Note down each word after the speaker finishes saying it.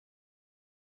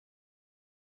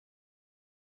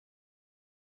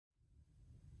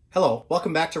Hello,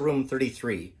 welcome back to room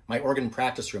 33, my organ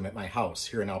practice room at my house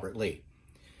here in Albert Lea.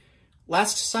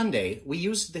 Last Sunday, we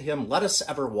used the hymn, Let Us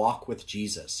Ever Walk with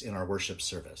Jesus, in our worship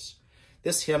service.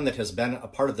 This hymn that has been a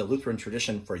part of the Lutheran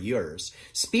tradition for years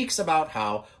speaks about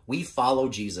how we follow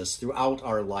Jesus throughout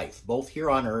our life, both here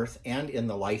on earth and in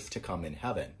the life to come in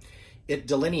heaven. It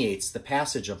delineates the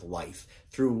passage of life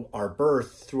through our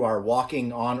birth, through our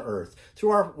walking on earth, through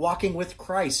our walking with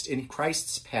Christ in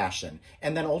Christ's passion,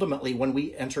 and then ultimately when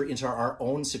we enter into our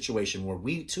own situation where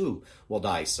we too will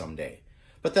die someday.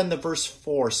 But then the verse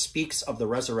 4 speaks of the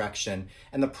resurrection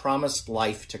and the promised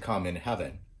life to come in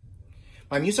heaven.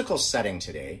 My musical setting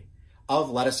today of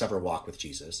Let Us Ever Walk with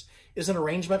Jesus is an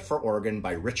arrangement for organ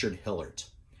by Richard Hillert.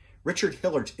 Richard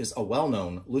Hillert is a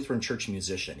well-known Lutheran church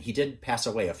musician. He did pass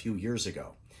away a few years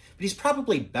ago, but he's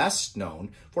probably best known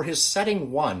for his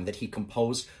setting 1 that he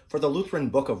composed for the Lutheran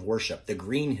Book of Worship, the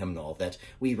green hymnal that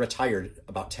we retired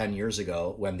about 10 years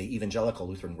ago when the Evangelical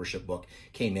Lutheran Worship Book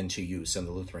came into use in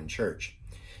the Lutheran Church.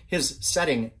 His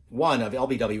setting 1 of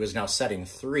LBW is now setting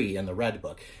 3 in the Red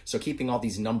Book, so keeping all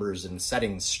these numbers and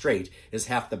settings straight is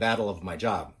half the battle of my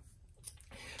job.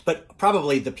 But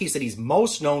probably the piece that he's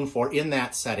most known for in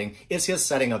that setting is his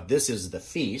setting of This Is the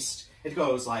Feast. It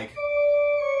goes like...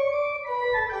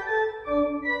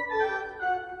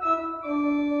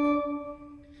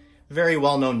 Very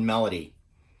well-known melody.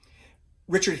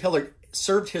 Richard Hillert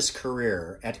served his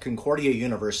career at Concordia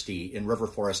University in River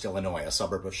Forest, Illinois, a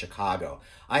suburb of Chicago.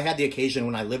 I had the occasion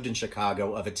when I lived in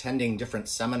Chicago of attending different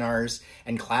seminars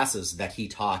and classes that he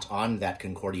taught on that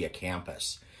Concordia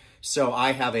campus. So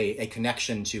I have a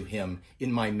connection to him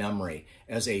in my memory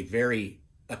as a very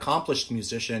accomplished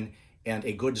musician and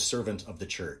a good servant of the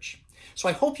church. So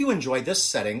I hope you enjoy this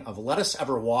setting of Let Us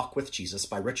Ever Walk with Jesus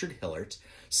by Richard Hillert,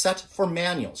 set for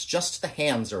manuals. Just the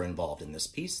hands are involved in this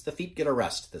piece. The feet get a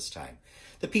rest this time.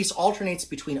 The piece alternates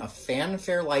between a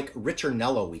fanfare-like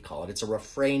ritornello, we call it. It's a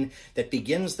refrain that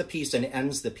begins the piece and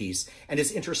ends the piece and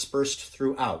is interspersed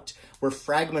throughout, where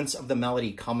fragments of the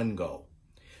melody come and go.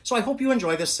 So I hope you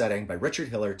enjoy this setting by Richard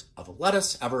Hillert of Let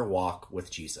Us Ever Walk with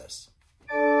Jesus.